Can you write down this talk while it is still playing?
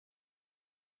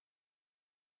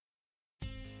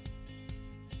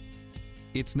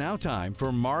It's now time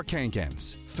for Mark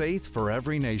Hankins, Faith for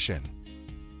Every Nation.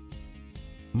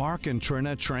 Mark and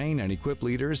Trina train and equip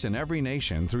leaders in every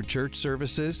nation through church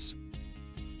services,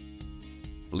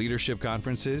 leadership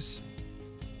conferences,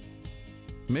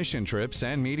 mission trips,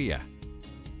 and media.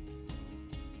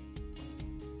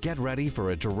 Get ready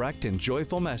for a direct and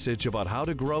joyful message about how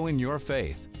to grow in your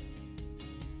faith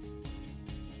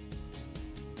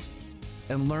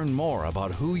and learn more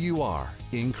about who you are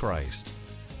in Christ.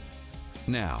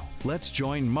 Now, let's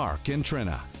join Mark and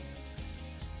Trina.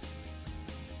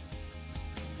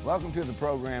 Welcome to the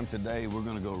program today. We're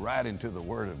going to go right into the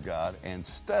Word of God and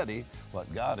study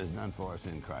what God has done for us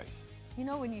in Christ. You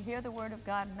know, when you hear the Word of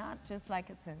God, not just like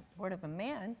it's a word of a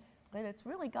man, but it's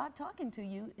really God talking to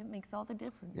you, it makes all the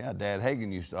difference. Yeah, Dad Hagen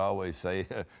used to always say,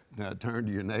 turn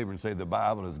to your neighbor and say, the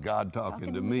Bible is God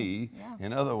talking to me. Yeah.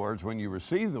 In other words, when you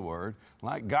receive the Word,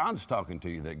 like God's talking to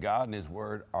you, that God and His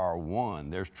Word are one.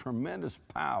 There's tremendous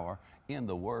power in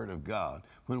the Word of God.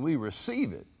 When we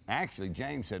receive it, actually,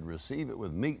 James said, receive it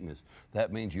with meekness.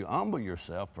 That means you humble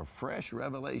yourself for fresh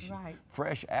revelation, right,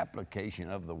 fresh application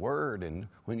of the Word. And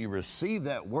when you receive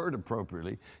that Word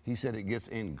appropriately, he said it gets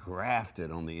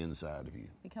engrafted on the inside of you.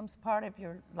 Becomes part of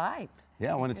your life.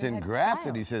 Yeah, when it's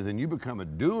engrafted, he says, and you become a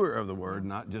doer of the Word,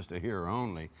 not just a hearer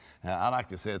only. I like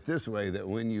to say it this way, that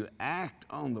when you act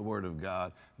on the Word of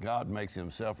God, God makes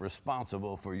Himself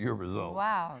responsible for your results.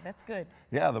 Wow, that's good.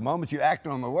 Yeah, the moment you act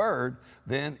on the Word,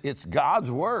 then it's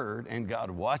God's Word, and God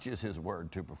watches His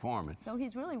Word to perform it. So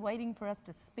He's really waiting for us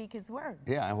to speak His Word.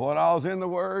 Yeah, and what all's in the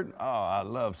Word? Oh, I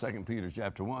love 2 Peter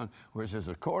chapter 1, where it says,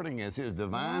 according as His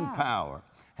divine power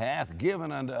hath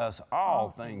given unto us all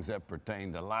things that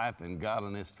pertain to life and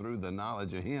godliness through the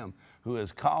knowledge of Him who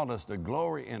has called us to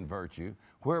glory and virtue,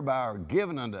 whereby are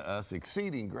given unto us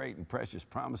exceeding great and precious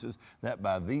promises, that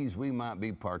by these we might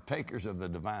be partakers of the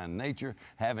divine nature,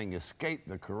 having escaped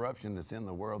the corruption that's in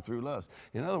the world through lust.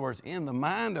 In other words, in the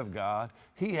mind of God,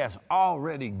 He has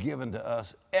already given to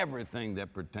us everything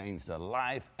that pertains to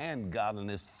life and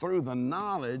godliness through the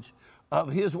knowledge of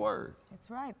His Word. That's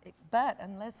right. But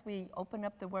unless we open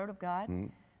up the Word of God,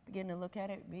 begin to look at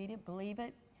it, read it, believe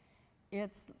it,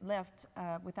 it's left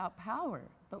without power.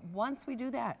 But once we do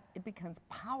that, it becomes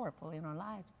powerful in our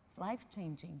lives. It's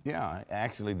life-changing. Yeah,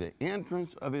 actually, the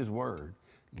entrance of His Word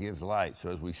gives light. So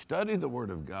as we study the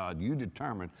Word of God, you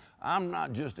determine, I'm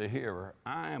not just a hearer,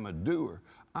 I am a doer.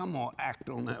 I'm going to act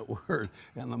on that Word.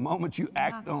 And the moment you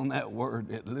act on that Word,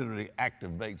 it literally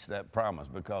activates that promise,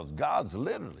 because God's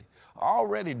literally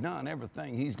already done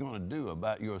everything He's going to do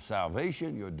about your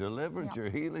salvation, your deliverance, your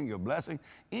healing, your blessing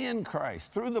in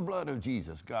Christ. Through the blood of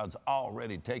Jesus, God's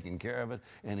already taken care of it,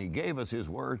 and He gave us His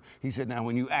Word. He said, now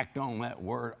when you act on that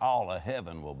Word, all of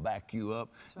heaven will back you up.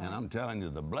 Right. And I'm telling you,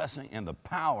 the blessing and the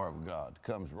power of God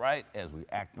comes right as we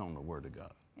act on the Word of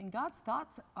God. And God's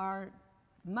thoughts are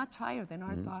much higher than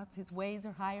our thoughts. His ways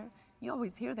are higher. You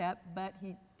always hear that, but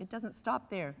it doesn't stop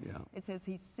there. Yeah. It says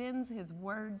He sends His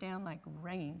Word down like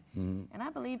rain. And I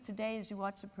believe today, as you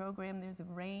watch the program, there's a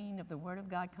rain of the Word of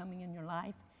God coming in your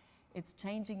life. It's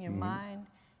changing your mind,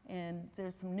 and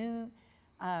there's some new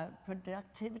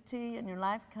productivity in your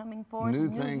life coming forth.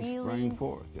 New things healing. spring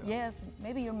forth. Yeah. Yes,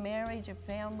 maybe your marriage, your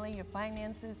family, your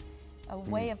finances, a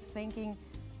way of thinking.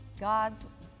 God's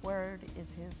Word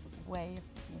is His way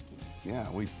of thinking. Yeah,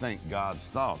 we think God's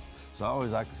thoughts. So I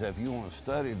always like to say, if you want to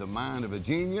study the mind of a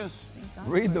genius,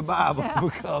 read the Bible,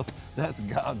 because that's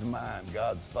God's mind,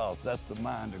 God's thoughts. That's the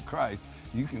mind of Christ.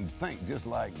 You can think just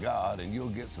like God, and you'll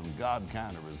get some God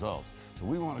kind of results. So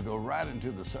we want to go right into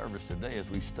the service today as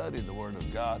we study the Word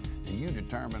of God, and you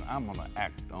determine, I'm going to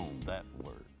act on that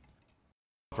Word.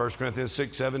 1 Corinthians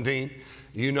 6:17,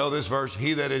 you know this verse,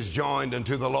 he that is joined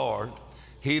unto the Lord,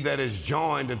 he that is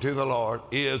joined unto the Lord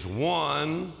is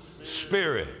one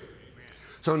spirit.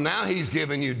 So now he's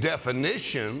given you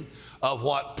definition of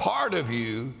what part of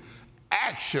you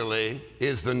actually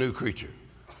is the new creature.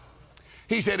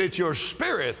 He said it's your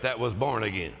spirit that was born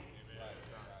again.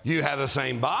 You have the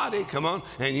same body, come on,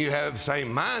 and you have the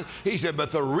same mind. He said,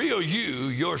 but the real you,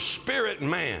 your spirit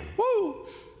man,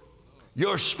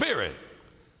 your spirit.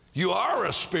 You are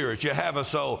a spirit, you have a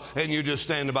soul, and you just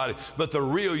stand the body. But the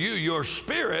real you, your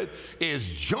spirit,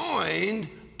 is joined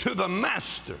to the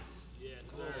Master. Yes,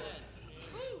 sir.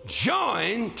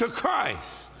 Joined to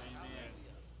Christ.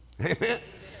 Amen. Amen.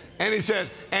 And he said,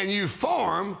 and you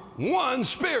form one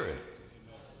spirit.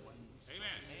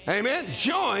 Amen. Amen.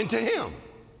 Joined to Him.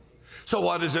 So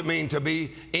what does it mean to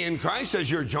be in Christ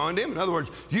as you're joined to Him? In other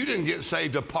words, you didn't get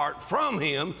saved apart from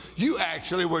Him. You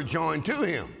actually were joined to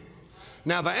Him.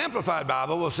 Now, the Amplified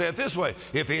Bible will say it this way: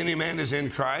 if any man is in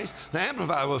Christ. The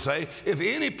Amplified will say, if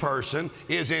any person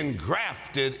is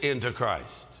engrafted into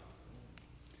Christ.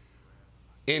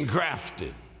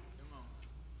 Engrafted.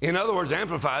 In other words,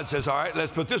 Amplified says, all right,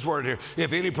 let's put this word here.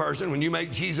 If any person, when you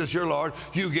make Jesus your Lord,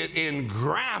 you get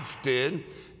engrafted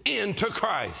into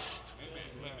Christ.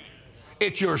 Amen.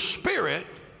 It's your spirit,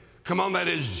 come on, that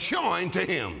is joined to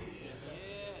Him.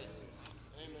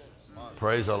 Yes.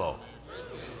 Praise the Lord.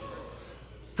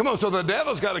 Come on, so the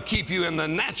devil's got to keep you in the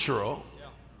natural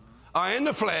or in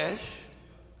the flesh.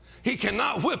 He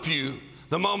cannot whip you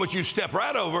the moment you step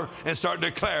right over and start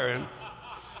declaring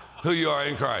who you are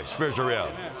in Christ, spiritual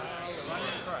reality.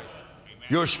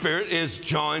 Your spirit is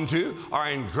joined to or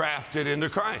engrafted into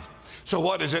Christ. So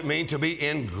what does it mean to be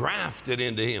engrafted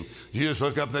into Him? You just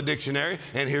look up the dictionary,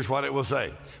 and here's what it will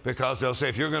say. Because they'll say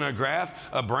if you're going to graft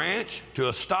a branch to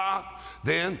a stock,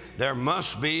 then there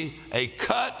must be a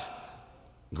cut.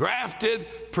 Grafted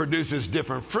produces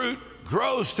different fruit,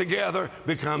 grows together,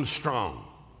 becomes strong.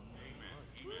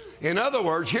 In other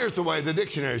words, here's the way the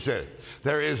dictionary said it.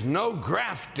 There is no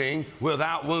grafting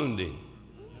without wounding.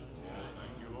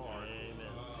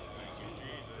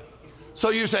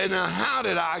 So you say, now how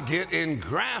did I get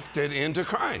engrafted into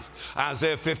Christ?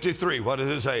 Isaiah 53, what does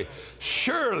it say?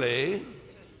 Surely,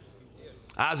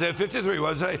 Isaiah 53,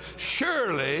 what does it say?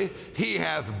 Surely He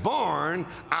hath borne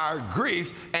our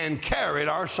griefs and carried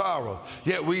our sorrows.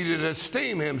 Yet we did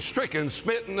esteem Him stricken,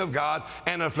 smitten of God,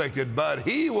 and afflicted. But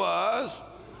He was...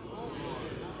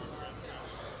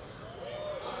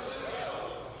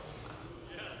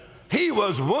 He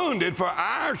was wounded for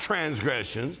our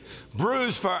transgressions,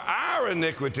 bruised for our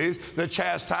iniquities. The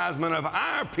chastisement of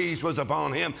our peace was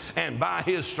upon Him, and by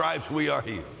His stripes we are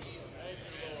healed.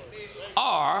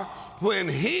 Or, when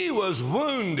He was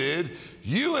wounded,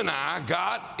 you and I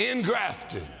got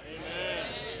engrafted.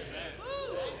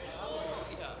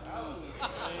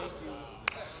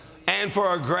 And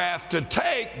for a graft to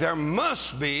take, there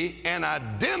must be an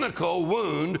identical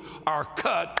wound or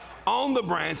cut on the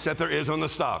branch that there is on the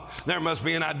stalk. There must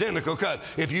be an identical cut.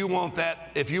 If you want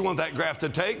that graft to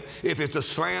take, if it's a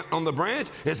slant on the branch,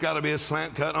 it's got to be a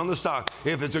slant cut on the stalk.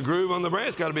 If it's a groove on the branch,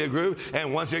 it's got to be a groove.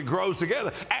 And once it grows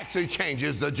together, actually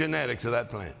changes the genetics of that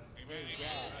plant.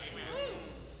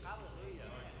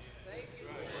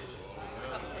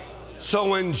 So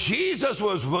when Jesus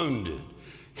was wounded,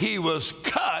 He was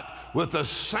cut with the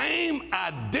same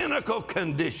identical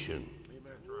condition.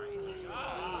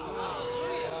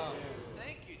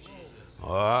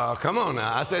 Oh, come on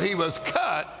now. I said He was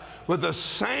cut with the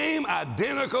same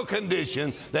identical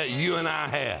condition that you and I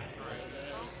had.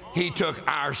 He took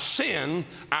our sin,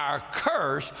 our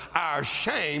curse, our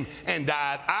shame, and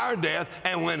died our death.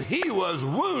 And when He was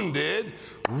wounded,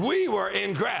 we were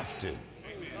engrafted.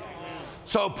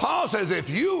 So Paul says if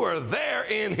you were there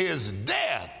in His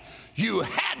death, you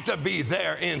had to be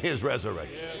there in His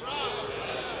resurrection.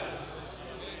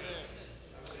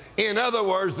 In other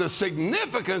words, the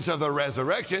significance of the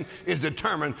resurrection is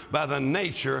determined by the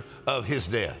nature of His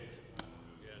death.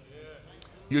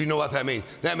 You know what that means?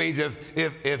 That means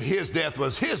if His death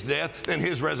was His death, then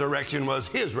His resurrection was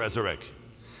His resurrection.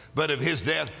 But if His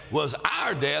death was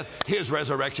our death, His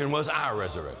resurrection was our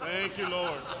resurrection. Thank you,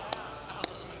 Lord.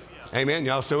 Amen.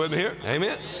 Y'all still with me here?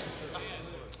 Amen.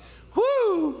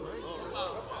 Woo!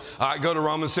 All right, go to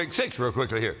Romans 6:6 real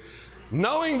quickly here.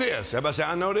 Knowing this, everybody say,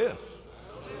 I know this.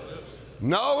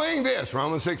 Knowing this,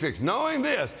 Romans 6:6, knowing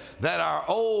this, that our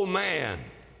old man,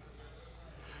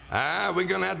 we're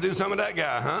going to have to do some of that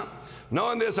guy, huh?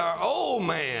 Knowing this, our old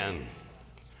man,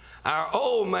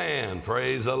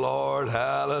 praise the Lord,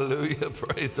 hallelujah,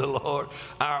 praise the Lord.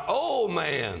 Our old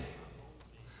man.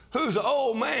 Who's the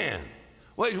old man?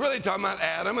 Well, he's really talking about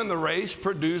Adam and the race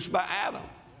produced by Adam.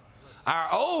 Our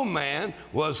old man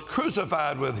was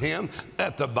crucified with Him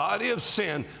that the body of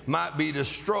sin might be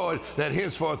destroyed, that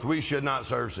henceforth we should not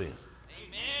serve sin.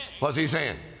 Amen. What's he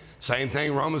saying? Same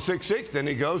thing, Romans 6:6. Then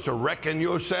he goes to reckon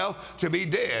yourself to be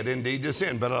dead indeed to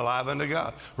sin, but alive unto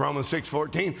God. Romans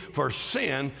 6:14, for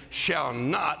sin shall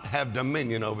not have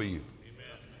dominion over you.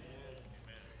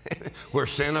 Amen. Where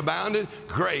sin abounded,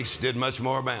 grace did much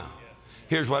more abound.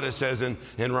 Here's what it says in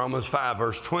Romans 5,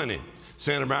 verse 20.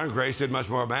 Sin abounded, grace did much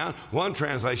more abound. One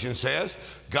translation says,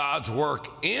 God's work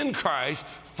in Christ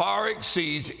far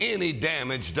exceeds any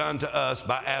damage done to us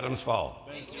by Adam's fall.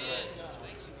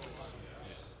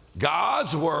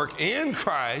 God's work in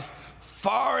Christ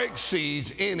far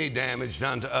exceeds any damage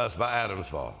done to us by Adam's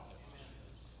fall.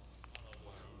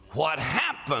 What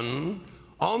happened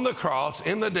on the cross,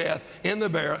 in the death, in the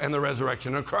burial, and the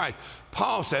resurrection of Christ?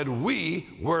 Paul said we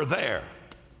were there.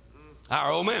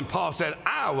 Our old man, Paul said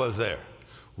I was there.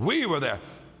 We were there.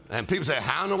 And people say,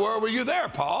 how in the world were you there,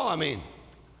 Paul? I mean,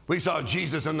 we saw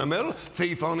Jesus in the middle,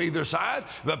 thief on either side,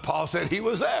 but Paul said he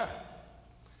was there.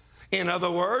 In other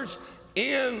words,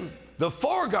 in the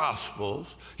 4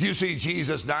 Gospels, you see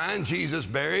Jesus dying, Jesus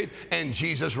buried, and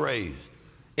Jesus raised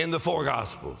in the 4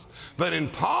 Gospels. But in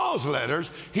Paul's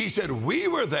letters, he said we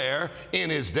were there in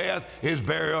his death, his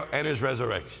burial, and his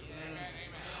resurrection.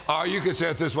 Or you could say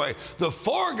it this way, the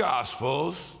 4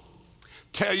 Gospels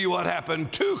tell you what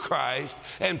happened to Christ,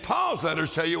 and Paul's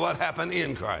letters tell you what happened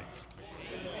in Christ.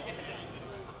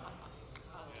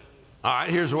 All right,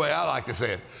 here's the way I like to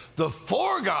say it. The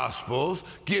 4 Gospels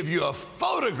give you a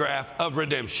photograph of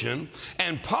redemption,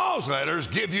 and Paul's letters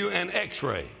give you an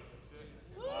X-ray.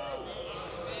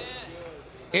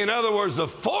 In other words, the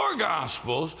 4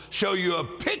 Gospels show you a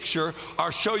picture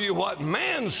or show you what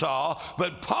man saw,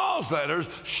 but Paul's letters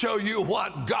show you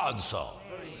what God saw.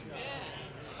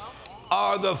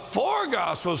 Or the 4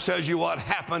 Gospels tells you what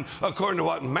happened according to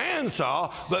what man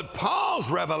saw, but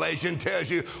Paul's revelation tells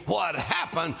you what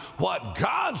happened, what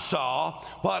God saw,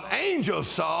 what angels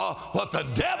saw, what the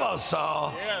devil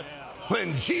saw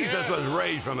when Jesus was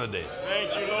raised from the dead.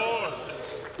 Thank you, Lord.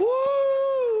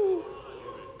 Woo!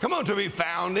 Come on, to be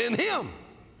found in him,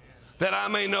 that I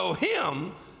may know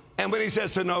him. And when he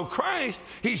says to know Christ,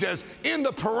 he says in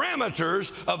the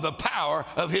parameters of the power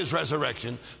of his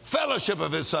resurrection, fellowship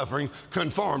of his suffering,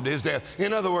 conformed to his death.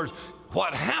 In other words,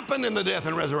 what happened in the death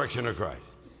and resurrection of Christ?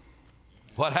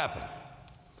 What happened?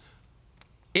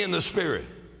 In the Spirit.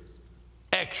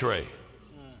 X-ray.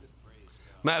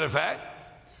 Matter of fact,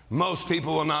 most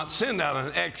people will not send out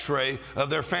an X-ray of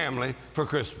their family for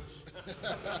Christmas.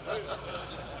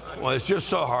 Well, it's just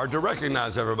so hard to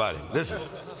recognize everybody. Listen.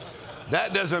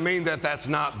 That doesn't mean that that's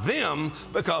not them,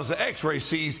 because the X-ray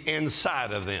sees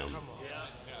inside of them.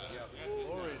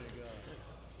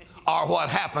 Or what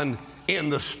happened in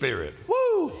the Spirit.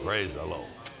 Woo! Praise the Lord.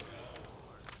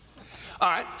 All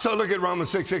right, so look at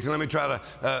Romans 6:6, and let me try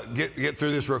to get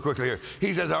through this real quickly here.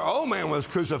 He says, our old man was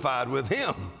crucified with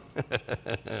him.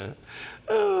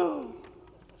 Oh.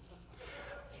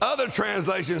 Other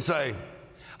translations say,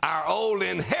 our old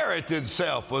inherited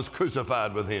self was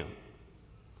crucified with him.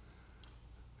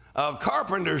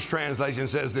 Carpenter's translation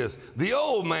says this, the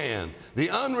old man, the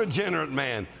unregenerate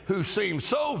man who seemed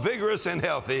so vigorous and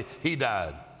healthy, he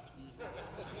died.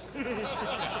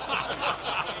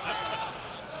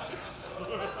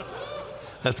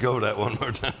 Let's go over that one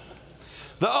more time.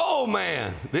 The old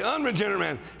man, the unregenerate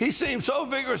man, he seemed so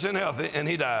vigorous and healthy, and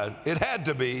he died. It had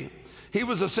to be. He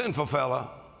was a sinful fella.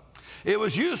 It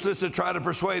was useless to try to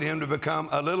persuade him to become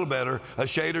a little better, a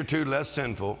shade or two less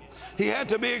sinful. He had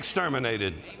to be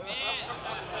exterminated.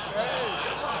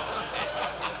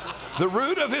 The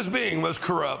root of his being was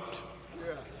corrupt.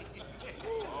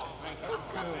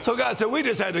 So God said, we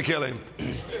just had to kill him.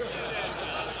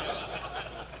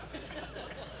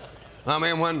 I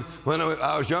mean, when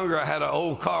I was younger, I had an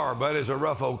old car, but it's a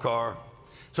rough old car.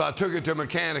 So I took it to a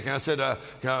mechanic, and I said,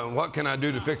 what can I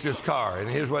do to fix this car? And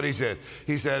here's what he said.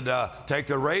 He said, take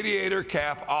the radiator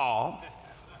cap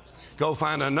off, go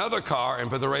find another car, and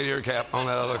put the radiator cap on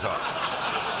that other car.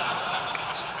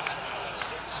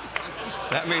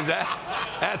 That means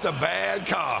that's a bad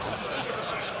car.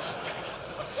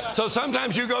 So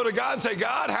sometimes you go to God and say,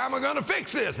 God, how am I going to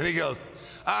fix this? And he goes,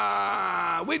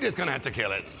 we're just going to have to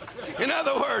kill it. In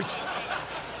other words,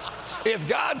 if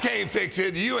God can't fix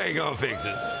it, you ain't going to fix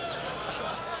it.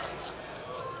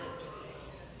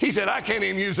 He said, I can't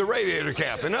even use the radiator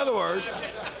cap. In other words,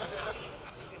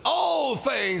 old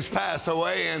things pass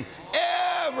away and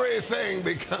everything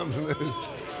becomes new.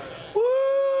 Woo!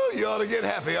 You ought to get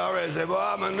happy already. Say, well,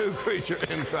 I'm a new creature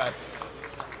in Christ.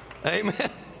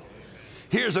 Amen.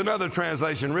 Here's another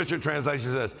translation. Richard translation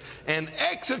says, an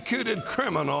executed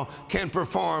criminal can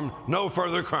perform no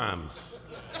further crimes.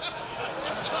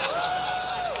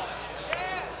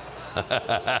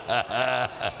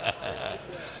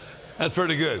 That's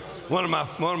pretty good. One of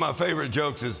my favorite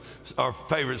jokes is, or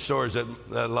favorite stories that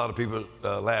a lot of people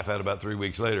laugh at about 3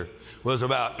 weeks later, was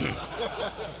about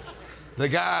the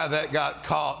guy that got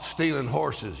caught stealing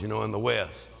horses, in the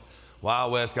West.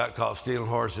 Wild West, got caught stealing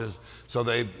horses. So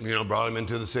they, brought him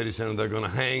into the city center. They're going to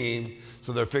hang him.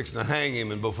 So they're fixing to hang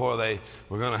him. And before they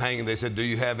were going to hang him, they said, do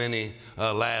you have any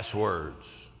last words?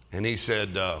 And he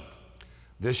said,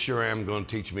 this sure am going to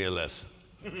teach me a lesson.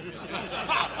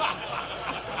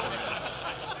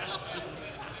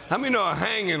 How many know a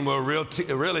hanging will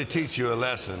really teach you a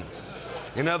lesson?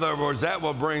 In other words, that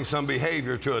will bring some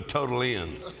behavior to a total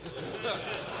end.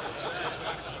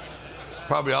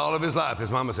 Probably all of his life, his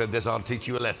mama said, this ought to teach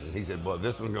you a lesson. He said, boy,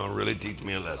 this one's going to really teach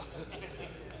me a lesson.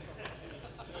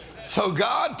 So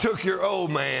God took your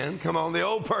old man, come on, the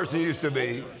old person you used to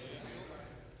be,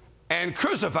 and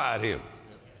crucified him.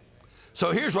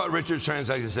 So here's what Richard's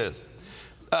translation says.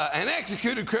 An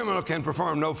executed criminal can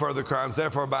perform no further crimes.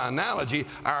 Therefore, by analogy,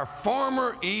 our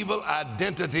former evil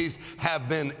identities have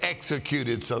been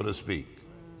executed, so to speak.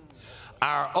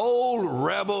 Our old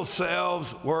rebel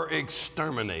selves were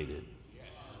exterminated.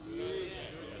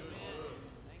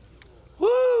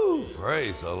 Woo!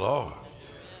 Praise the Lord.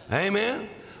 Amen.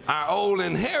 Our old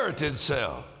inherited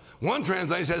self. One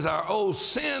translation says our old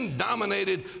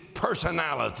sin-dominated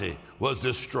personality was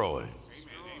destroyed.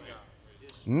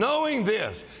 Knowing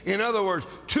this, in other words,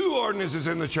 two ordinances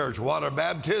in the church, water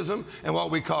baptism and what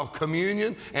we call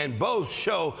communion, and both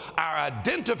show our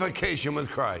identification with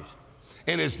Christ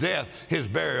in his death, his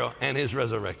burial, and his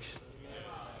resurrection.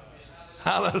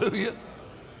 Hallelujah.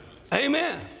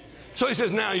 Amen. So he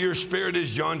says, now your spirit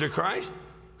is joined to Christ.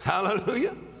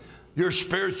 Hallelujah. Your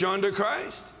spirit's joined to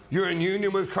Christ. You're in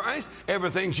union with Christ.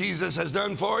 Everything Jesus has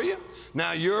done for you.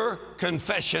 Now your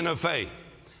confession of faith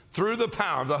through the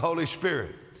power of the Holy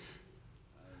Spirit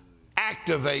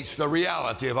activates the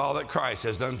reality of all that Christ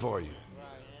has done for you.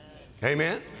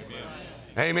 Amen? Amen.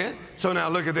 Amen. So now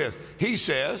look at this. He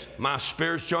says, my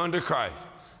spirit's joined to Christ.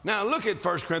 Now look at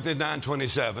 1 Corinthians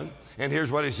 9:27, and here's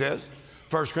what he says.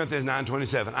 1 Corinthians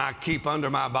 9:27, I keep under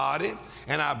my body,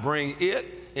 and I bring it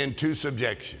into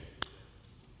subjection.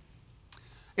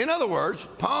 In other words,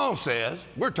 Paul says,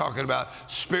 we're talking about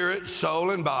spirit,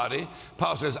 soul, and body.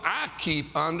 Paul says, I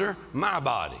keep under my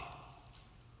body.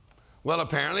 Well,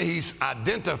 apparently he's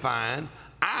identifying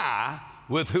I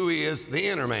with who he is, the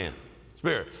inner man,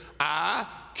 spirit. I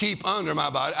keep under my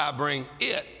body. I bring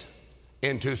it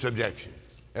into subjection.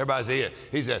 Everybody say it.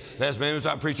 He said, lest maybe if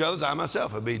I preach others, I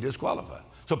myself would be disqualified.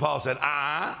 So Paul said,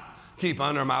 I keep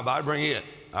under my body, bring it.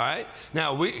 All right?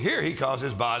 Now, here he calls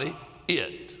his body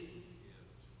it.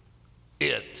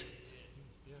 It.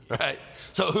 Right?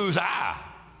 So who's I?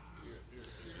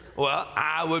 Well,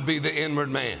 I would be the inward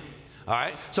man. All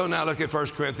right? So now look at 1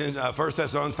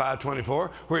 Thessalonians 5:24,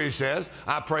 where he says,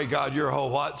 I pray God your whole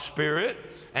what? Spirit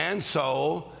and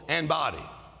soul and body.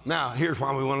 Now, here's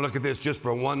why we want to look at this just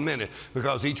for 1 minute,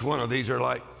 because each one of these are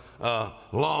like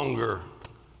longer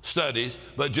studies,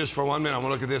 but just for 1 minute, I want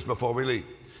to look at this before we leave.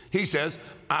 He says,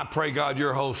 I pray God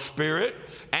your whole spirit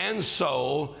and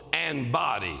soul and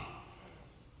body.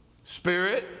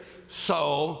 Spirit,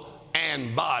 soul,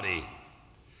 and body.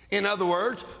 In other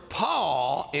words,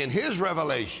 Paul, in his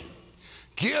revelation,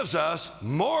 gives us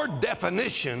more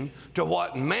definition to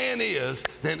what man is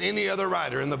than any other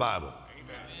writer in the Bible.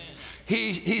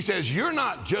 He says, you're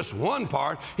not just one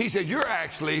part. He said, you're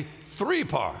actually three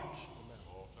parts.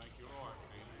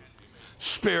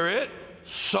 Spirit,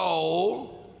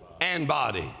 soul, and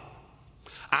body.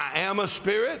 I am a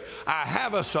spirit, I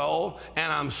have a soul,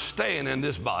 and I'm staying in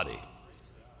this body.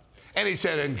 And he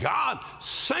said, and God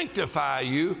sanctify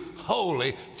you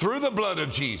wholly through the blood of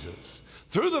Jesus.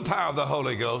 Through the power of the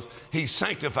Holy Ghost, he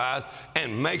sanctifies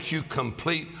and makes you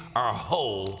complete or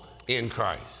whole in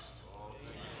Christ.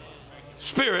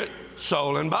 Spirit,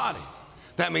 soul, and body.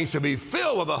 That means to be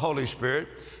filled with the Holy Spirit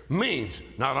means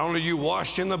not only you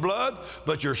washed in the blood,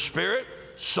 but your spirit,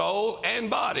 soul, and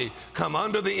body come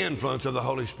under the influence of the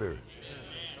Holy Spirit.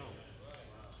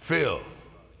 Filled.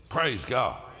 Praise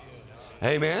God.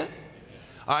 Amen.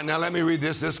 All right, now let me read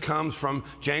this. This comes from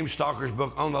James Stalker's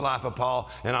book on the life of Paul,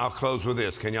 and I'll close with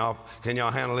this. Can y'all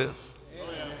handle this?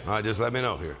 All right, just let me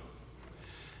know here.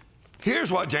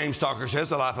 Here's what James Stalker says,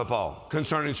 the life of Paul,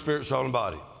 concerning spirit, soul, and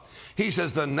body. He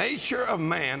says, the nature of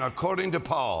man, according to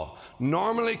Paul,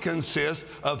 normally consists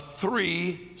of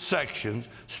three sections,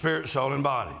 spirit, soul, and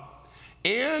body.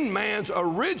 In man's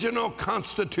original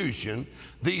constitution,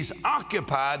 these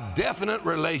occupy definite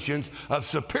relations of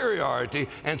superiority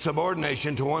and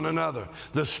subordination to one another.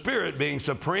 The spirit being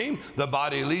supreme, the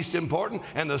body least important,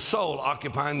 and the soul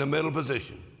occupying the middle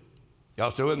position. Y'all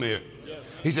still with me here? Yes.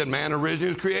 He said man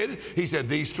originally was created. He said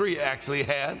these three actually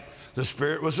had. The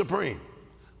spirit was supreme.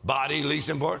 Body least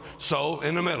important, soul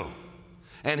in the middle.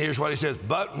 And here's what he says.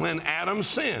 But when Adam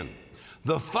sinned,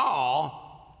 the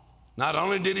fall, not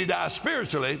only did he die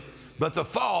spiritually, but the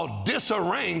fall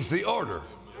disarranged the order.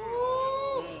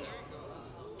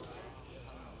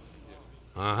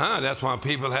 That's why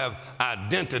people have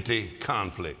identity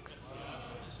conflicts.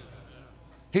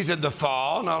 He said the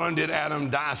fall, not only did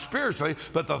Adam die spiritually,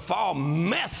 but the fall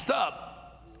messed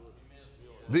up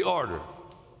the order.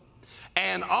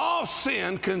 And all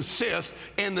sin consists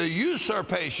in the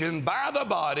usurpation by the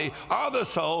body or the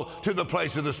soul to the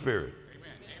place of the spirit.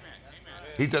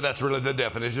 He said that's really the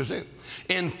definition of sin.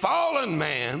 In fallen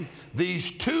man,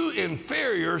 these two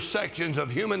inferior sections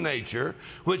of human nature,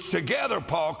 which together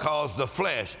Paul calls the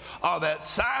flesh, are that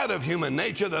side of human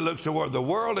nature that looks toward the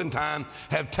world and time,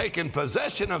 have taken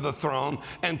possession of the throne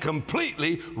and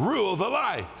completely rule the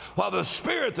life, while the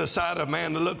spirit, the side of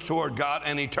man that looks toward God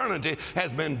and eternity,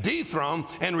 has been dethroned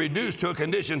and reduced to a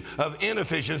condition of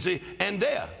inefficiency and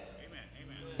death.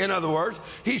 In other words,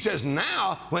 he says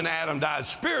now when Adam died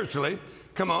spiritually,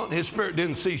 come on, his spirit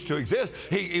didn't cease to exist.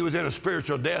 He was in a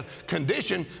spiritual death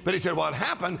condition, but he said what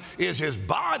happened is his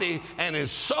body and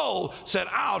his soul said,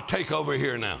 I'll take over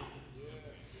here now.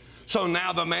 So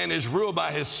now the man is ruled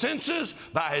by his senses,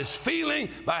 by his feeling,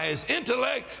 by his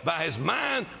intellect, by his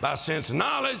mind, by sense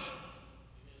knowledge.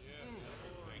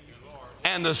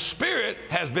 And the spirit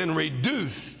has been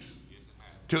reduced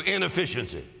to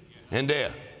inefficiency and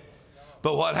death.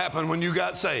 But what happened when you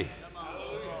got saved?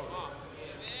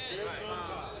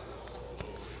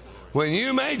 When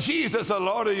you made Jesus the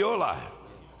Lord of your life,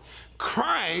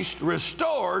 Christ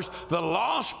restores the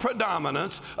lost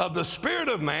predominance of the spirit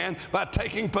of man by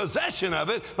taking possession of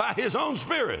it by his own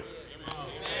spirit.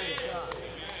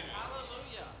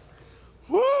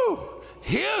 Woo!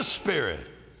 His spirit,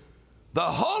 the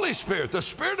Holy Spirit, the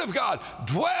Spirit of God,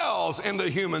 dwells in the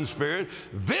human spirit,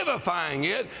 vivifying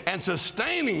it and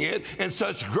sustaining it in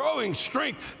such growing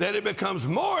strength that it becomes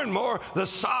more and more the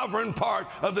sovereign part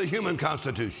of the human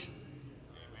constitution.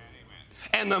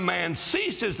 And the man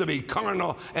ceases to be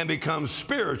carnal and becomes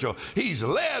spiritual. He's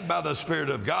led by the Spirit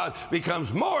of God,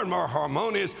 becomes more and more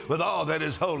harmonious with all that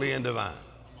is holy and divine.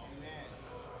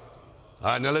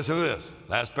 All right, now listen to this,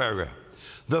 last paragraph.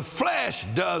 The flesh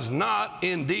does not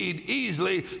indeed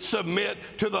easily submit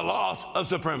to the loss of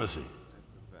supremacy.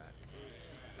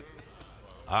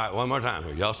 All right, one more time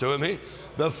here. Y'all still with me?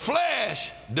 The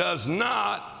flesh does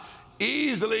not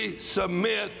easily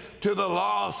submit to the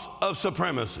loss of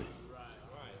supremacy.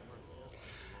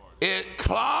 It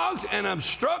clogs and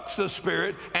obstructs the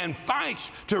spirit and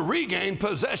fights to regain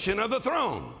possession of the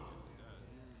throne.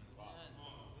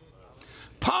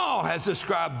 Paul has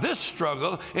described this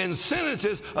struggle in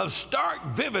sentences of stark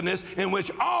vividness in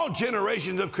which all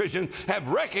generations of Christians have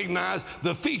recognized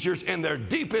the features in their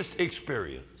deepest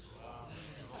experience.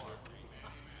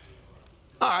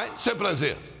 All right, simple as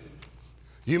this.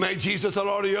 You made Jesus the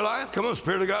Lord of your life. Come on,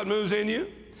 Spirit of God moves in you.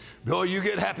 Boy, you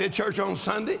get happy at church on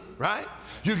Sunday, right?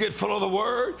 You get full of the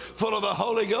Word, full of the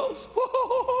Holy Ghost.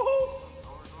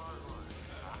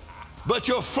 But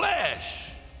your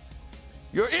flesh,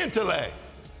 your intellect,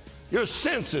 your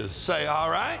senses say, all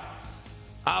right,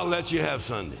 I'll let you have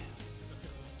Sunday.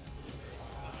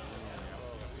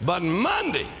 But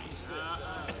Monday,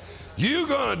 you're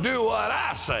going to do what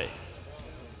I say.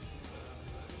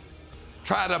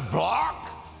 Try to block,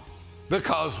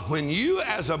 because when you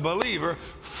as a believer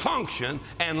function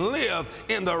and live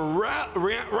in the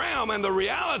realm and the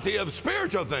reality of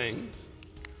spiritual things,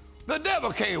 the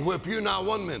devil can't whip you not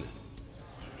 1 minute.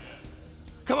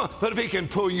 Come on, but if he can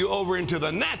pull you over into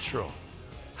the natural,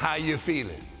 how you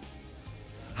feeling?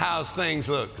 How's things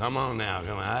look? Come on now,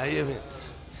 come on, how you feeling?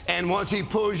 And once he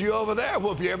pulls you over there,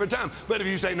 whoop you every time. But if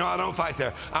you say, no, I don't fight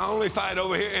there. I only fight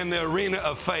over here in the arena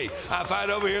of faith. I fight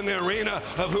over here in the arena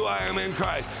of who I am in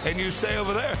Christ. And you stay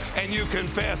over there and you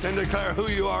confess and declare who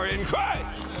you are in Christ.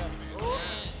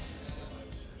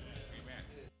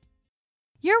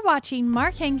 You're watching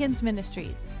Mark Hankins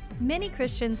Ministries. Many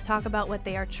Christians talk about what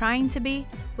they are trying to be,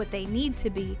 what they need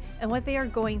to be, and what they are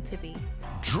going to be.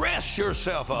 Dress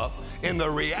yourself up in the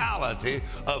reality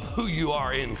of who you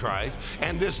are in Christ,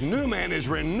 and this new man is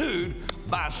renewed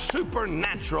by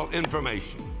supernatural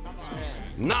information,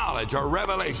 knowledge or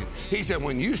revelation. He said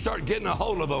when you start getting a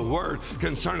hold of the word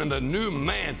concerning the new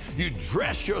man, you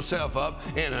dress yourself up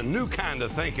in a new kind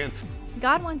of thinking.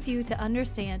 God wants you to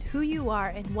understand who you are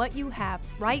and what you have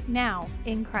right now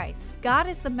in Christ. God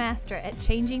is the master at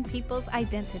changing people's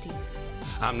identities.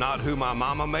 I'm not who my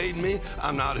mama made me.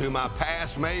 I'm not who my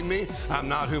past made me. I'm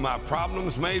not who my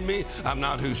problems made me. I'm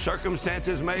not who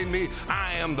circumstances made me.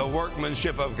 I am the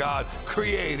workmanship of God,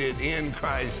 created in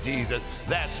Christ Jesus.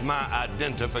 That's my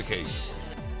identification.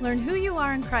 Learn who you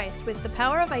are in Christ with the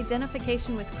Power of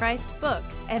Identification with Christ book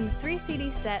and the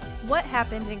 3-CD set, What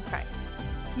Happened in Christ.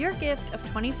 Your gift of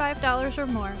 $25 or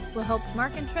more will help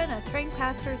Mark and Trina train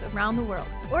pastors around the world.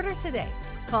 Order today.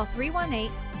 Call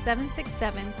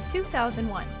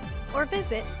 318-767-2001 or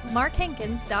visit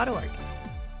markhankins.org.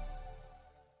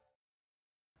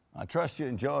 I trust you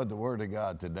enjoyed the Word of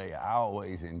God today. I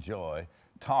always enjoy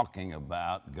talking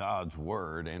about God's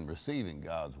word and receiving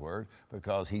God's word,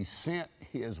 because he sent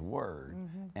his word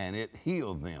and it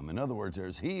healed them. In other words,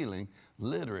 there's healing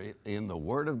literally in the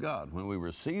word of God. When we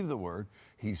receive the word,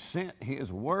 he sent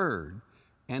his word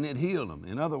and it healed them.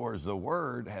 In other words, the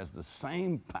word has the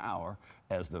same power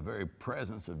as the very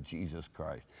presence of Jesus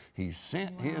Christ. He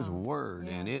sent his word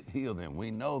and it healed them.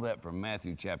 We know that from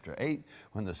Matthew chapter 8,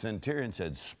 when the centurion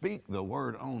said, "Speak the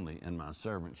word only, and my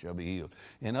servant shall be healed."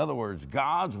 In other words,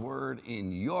 God's word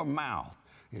in your mouth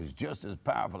is just as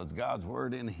powerful as God's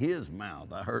word in his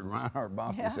mouth. I heard Reinhard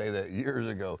Bonnke say that years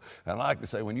ago. I like to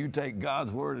say, when you take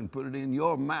God's word and put it in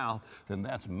your mouth, then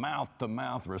that's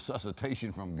mouth-to-mouth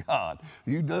resuscitation from God.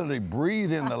 You literally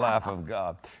breathe in the life of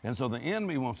God. And so the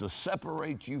enemy wants to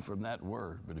separate you from that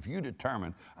word. But if you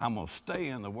determine, I'm going to stay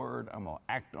in the word, I'm going to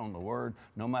act on the word,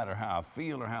 no matter how I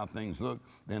feel or how things look,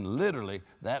 then literally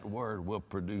that word will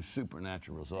produce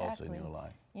supernatural results in your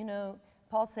life. You know,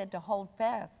 Paul said to hold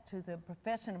fast to the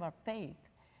profession of our faith.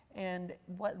 And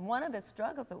one of the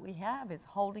struggles that we have is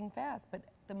holding fast. But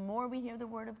the more we hear the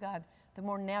word of God, the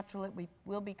more natural it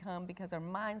will become, because our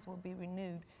minds will be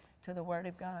renewed to the word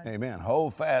of God. Amen.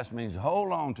 Hold fast means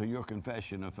hold on to your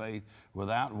confession of faith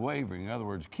without wavering. In other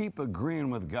words, keep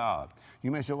agreeing with God.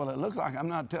 You may say, well, it looks like I'm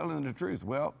not telling the truth.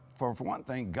 Well, for one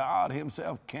thing, God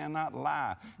himself cannot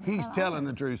lie. He's telling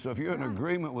the truth. So if you're in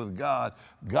agreement with God,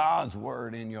 God's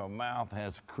word in your mouth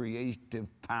has creative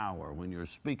power when you're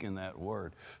speaking that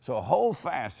word. So hold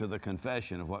fast to the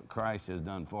confession of what Christ has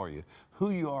done for you, who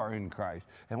you are in Christ,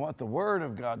 and what the word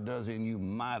of God does in you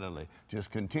mightily. Just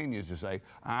continues to say,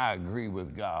 I agree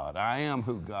with God. I am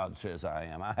who God says I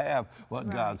am. I have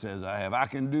what God says I have. I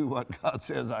can do what God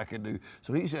says I can do.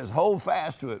 So he says hold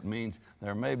fast to it means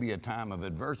there may be a time of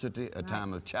adversity, a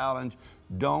time of challenge.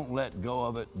 Don't let go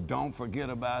of it. Don't forget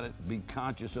about it. Be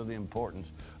conscious of the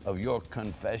importance of your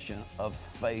confession of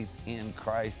faith in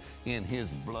Christ, in his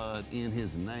blood, in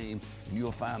his name, and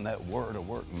you'll find that word will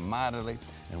work mightily.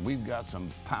 And we've got some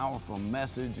powerful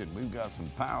message, and we've got some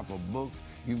powerful books.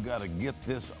 You've got to get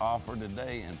this offer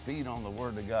today and feed on the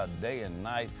word of God day and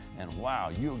night, and wow,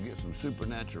 you'll get some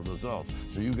supernatural results.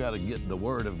 So you've got to get the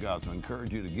word of God. So I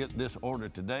encourage you to get this order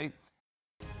today.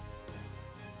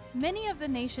 Many of the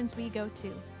nations we go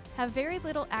to have very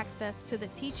little access to the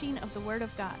teaching of the Word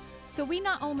of God. So we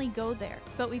not only go there,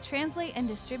 but we translate and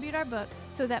distribute our books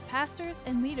so that pastors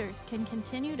and leaders can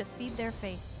continue to feed their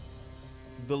faith.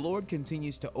 The Lord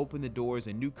continues to open the doors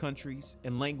in new countries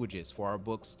and languages for our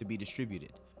books to be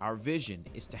distributed. Our vision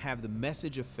is to have the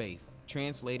message of faith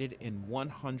translated in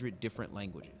 100 different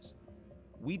languages.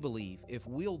 We believe if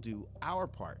we'll do our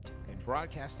part in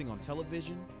broadcasting on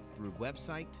television, through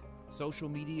website, social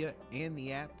media, and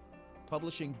the app,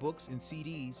 publishing books and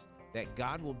CDs, that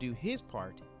God will do his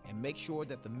part and make sure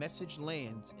that the message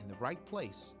lands in the right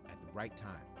place at the right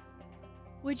time.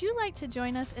 Would you like to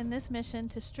join us in this mission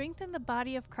to strengthen the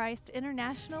body of Christ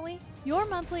internationally? Your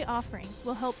monthly offering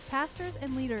will help pastors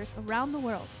and leaders around the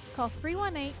world. Call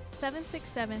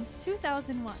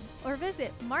 318-767-2001 or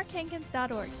visit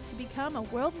markhankins.org to become a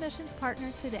World Missions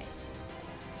Partner today.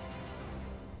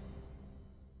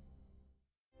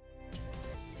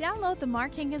 Download the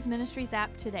Mark Hankins Ministries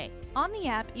app today. On the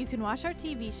app, you can watch our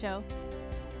TV show,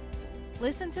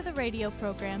 listen to the radio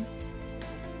program,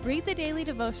 read the daily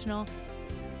devotional,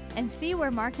 and see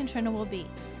where Mark and Trina will be.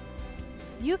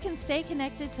 You can stay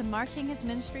connected to Mark Hankins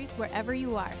Ministries wherever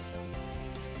you are.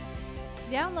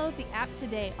 Download the app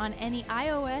today on any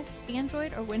iOS,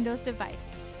 Android, or Windows device.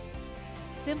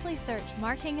 Simply search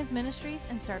Mark Hankins Ministries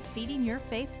and start feeding your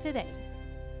faith today.